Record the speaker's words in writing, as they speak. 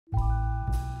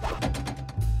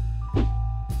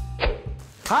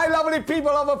Hi lovely people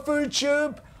of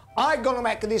FOODTUBE. I'm gonna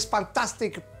make this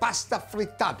fantastic pasta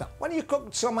frittata. When you cook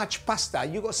so much pasta,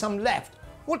 you got some left.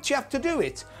 What you have to do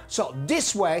it? So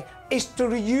this way is to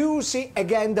reuse it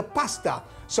again the pasta.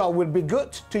 So it will be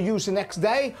good to use the next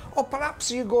day, or perhaps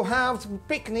you go have a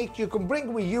picnic, you can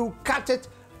bring with you, cut it,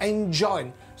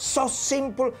 enjoy. So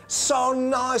simple, so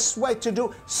nice way to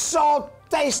do, so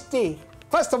tasty.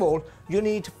 First of all, you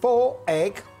need 4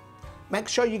 eggs. Make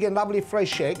sure you get lovely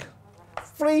fresh egg.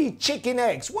 3 chicken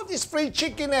eggs. What is 3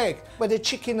 chicken eggs? But the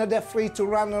chicken are there free to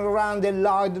run around and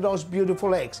lie those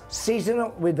beautiful eggs. Season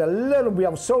it with a little bit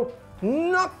of salt,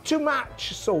 not too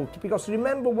much salt, because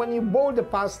remember when you boil the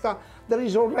pasta, there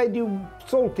is already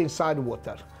salt inside the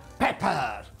water.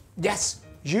 Pepper. Yes,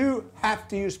 you have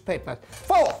to use pepper.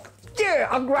 Fork. Yeah,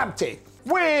 I grabbed it.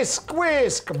 Whisk,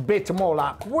 whisk. A bit more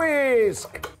like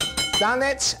whisk. Done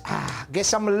it. Get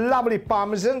some lovely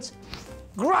parmesans.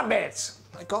 Grab it.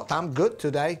 My God, I'm good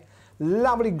today.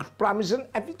 Lovely parmesan.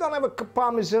 If you don't have a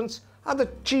parmesans, other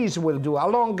cheese will do. How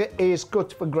long is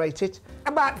good for grated?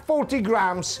 About 40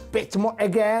 grams. Bit more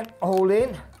again, all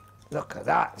in. Look at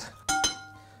that.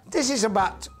 This is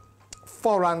about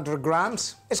 400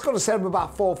 grams. It's going to serve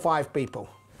about 4 or 5 people.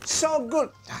 So good.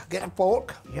 Get a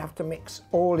fork. You have to mix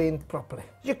all in properly.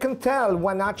 You can tell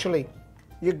when actually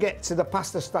you get to the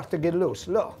pasta start to get loose.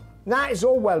 Look. Now it's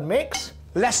all well mixed.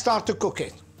 Let's start to cook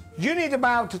it. You need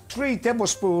about 3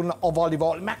 tablespoons of olive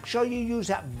oil. Make sure you use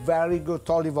that very good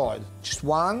olive oil. Just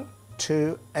 1,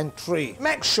 2, and 3.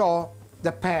 Make sure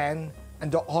the pan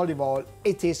and the olive oil,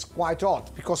 it is quite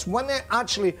hot, because when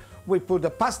we put the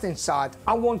pasta inside,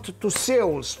 I want it to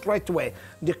seal straight away.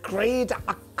 They create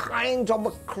a kind of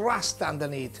a crust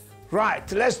underneath. Right,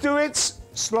 let's do it.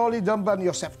 Slowly, don't burn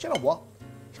yourself. Do you know what?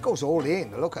 It goes all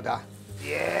in, look at that.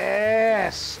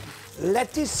 Yes.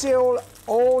 Let it seal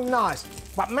all nice.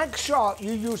 But make sure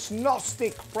you use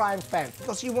non-stick frying pan,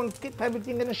 because you want to keep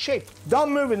everything in a shape. Don't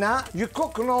move it now. You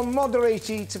cook on moderate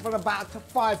heat for about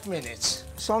 5 minutes.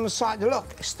 So on the side, look,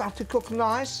 it start to cook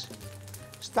nice.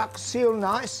 Start to seal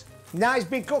nice. Now it's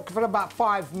been cooked for about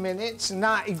 5 minutes.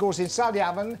 Now it goes inside the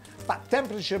oven, but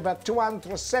temperature about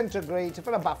 200 centigrade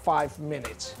for about 5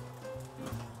 minutes.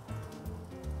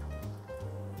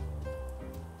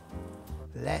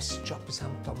 Let's chop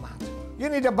some tomato. You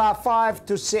need about 5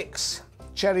 to 6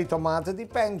 cherry tomato,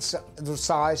 depends the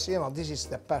size. You know, this is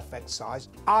the perfect size.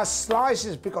 I slice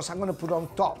it because I'm going to put on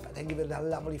top, and they give it that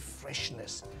lovely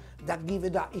freshness. That give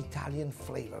it that Italian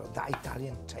flavor, that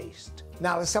Italian taste.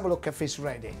 Now let's have a look if it's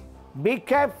ready. Be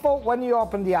careful when you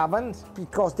open the oven,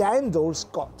 because the handles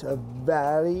got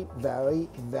very, very,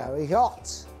 very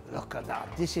hot. Look at that.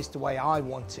 This is the way I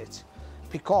want it,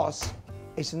 because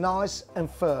it's nice and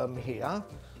firm here.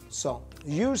 So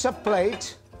use a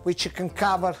plate which you can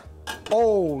cover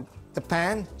all the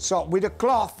pan. So with a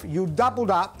cloth, you double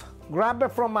up, grab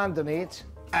it from underneath,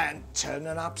 and turn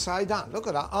it upside down. Look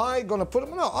at that. I'm gonna put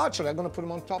them, no, actually I'm gonna put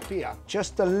them on top here.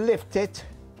 Just to lift it.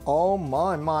 Oh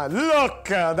my,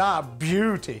 look at that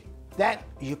beauty. Then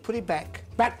you put it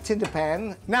back to the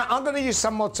pan. Now I'm gonna use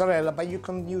some mozzarella, but you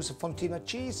can use a fontina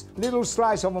cheese, little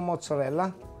slice of a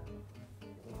mozzarella.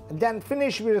 And then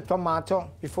finish with the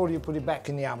tomato before you put it back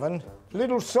in the oven.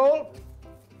 Little salt,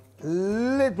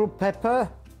 little pepper,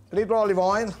 little olive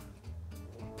oil.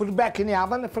 Put it back in the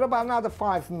oven for about another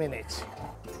 5 minutes.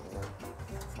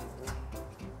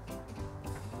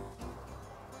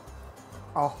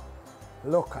 Oh,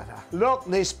 look at that. Look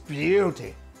at this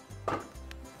beauty.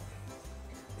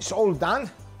 It's all done.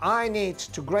 I need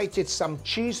to grate some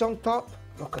cheese on top.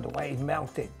 Look at the way it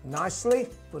melted nicely.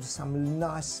 Put some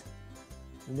nice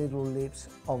little leaves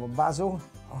of basil.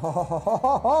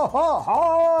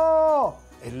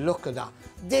 And look at that.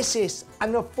 This is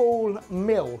a full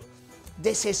meal.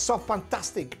 This is so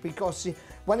fantastic, because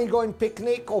when you go in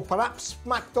picnic, or perhaps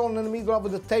smacked on in the middle of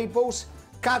the tables,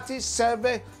 cut it, serve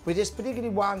it. With this particular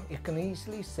one, you can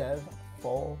easily serve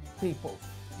 4 people.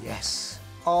 Yes.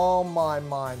 Oh my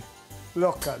mind.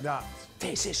 Look at that.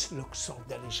 This looks so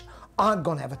delicious. I'm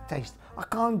gonna have a taste. I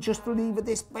can't just leave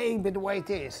this baby the way it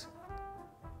is.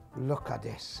 Look at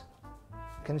this.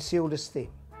 Can you see all the steam?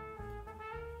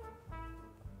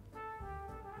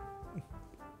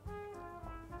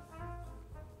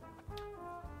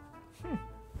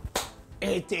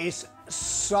 It is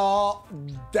so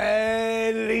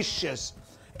delicious.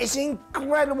 It's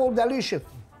incredible delicious.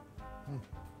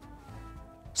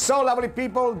 So lovely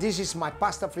people, this is my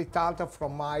pasta frittata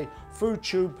from my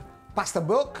FOODTUBE pasta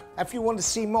book. If you want to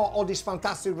see more of this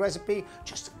fantastic recipe,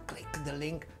 just click the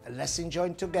link and let's enjoy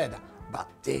it together. But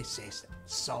this is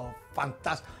so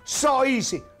fantastic, so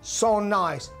easy, so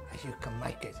nice, and you can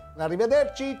make it.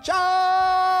 Arrivederci,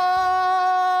 ciao!